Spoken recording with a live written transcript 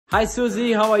Hi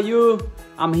Susie, how are you?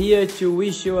 I'm here to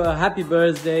wish you a happy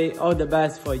birthday, all the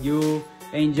best for you.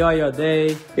 Enjoy your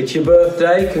day. It's your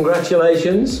birthday,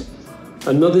 congratulations.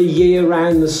 Another year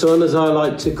round the sun, as I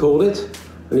like to call it.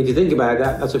 And if you think about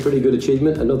that, that's a pretty good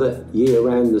achievement, another year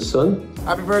around the sun.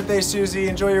 Happy birthday Susie,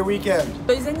 enjoy your weekend.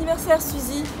 Joyeux anniversaire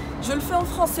Suzy, je le fais en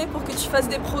français pour que tu fasses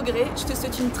des progrès. Je te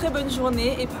souhaite une très bonne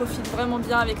journée et profite vraiment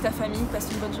bien avec ta famille. Passe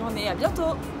une bonne journée, à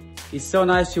bientôt. It's so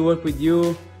nice to work with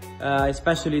you,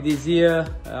 especially this year.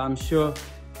 I'm sure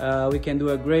we can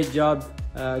do a great job.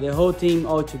 The whole team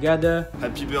all together.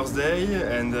 Happy birthday,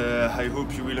 and I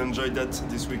hope you will enjoy that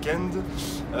this weekend.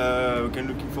 We can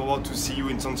looking forward to see you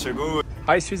in Santiago.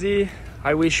 Hi Susie,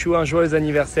 I wish you a joyeux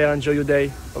anniversaire, enjoy your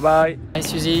day. Bye bye. Hi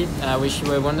Susie, I wish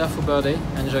you a wonderful birthday,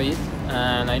 enjoy it,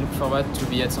 and I look forward to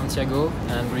be at Santiago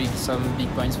and bring some big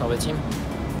points for the team.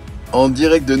 En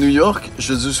direct de New York,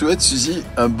 je te souhaite Suzy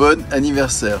un bon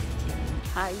anniversaire.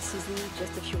 Hi Susie,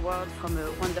 just a few words from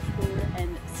a wonderful and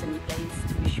sunny place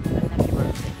to wish you a happy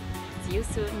birthday. See you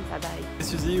soon, bye bye.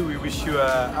 Susie, we wish you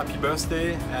a happy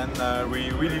birthday, and we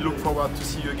really look forward to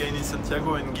see you again in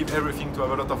Santiago and give everything to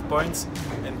have a lot of points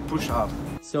and push hard.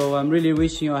 So I'm really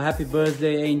wishing you a happy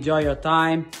birthday, enjoy your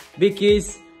time. Big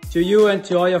kiss to you and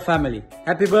to all your family.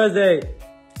 Happy birthday!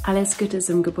 Alles Gute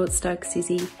zum Geburtstag,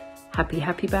 Susie.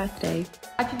 Happy birthday.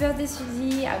 Happy birthday,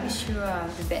 Susie. I wish you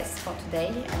the best for today,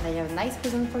 and I have a nice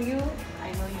present for you.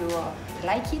 I know you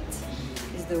like it.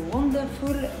 It's the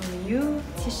wonderful new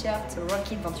t-shirt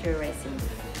Rocket Venture Racing.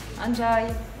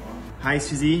 Enjoy! Hi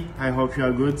Susie, I hope you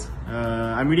are good.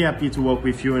 I'm really happy to work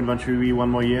with you in Venturi one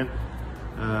more year.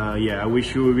 I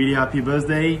wish you a really happy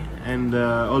birthday and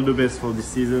all the best for this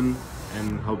season,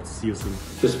 and hope to see you soon.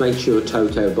 Just make sure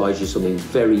Toto buys you something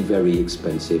very, very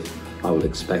expensive. I will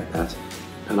expect that.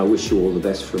 And I wish you all the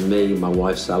best from me, my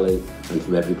wife Sally, and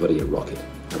from everybody at Rocket.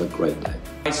 Have a great day.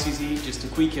 Hi Susie, just a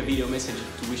quick video message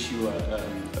to wish you a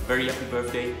very happy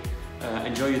birthday.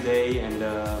 Enjoy your day, and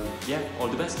yeah, all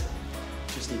the best.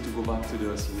 Just need to go back to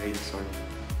the simulator, sorry.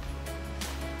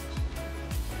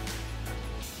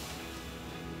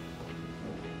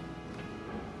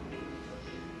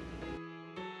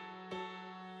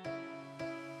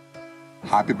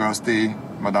 Happy birthday,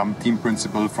 Madame Team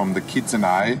Principal from the Kids and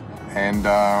I. And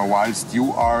whilst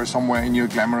you are somewhere in your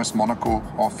glamorous Monaco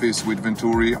office with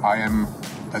Venturi, I am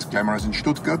as glamorous in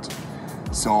Stuttgart.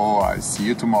 So I see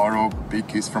you tomorrow. Big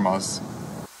kiss from us.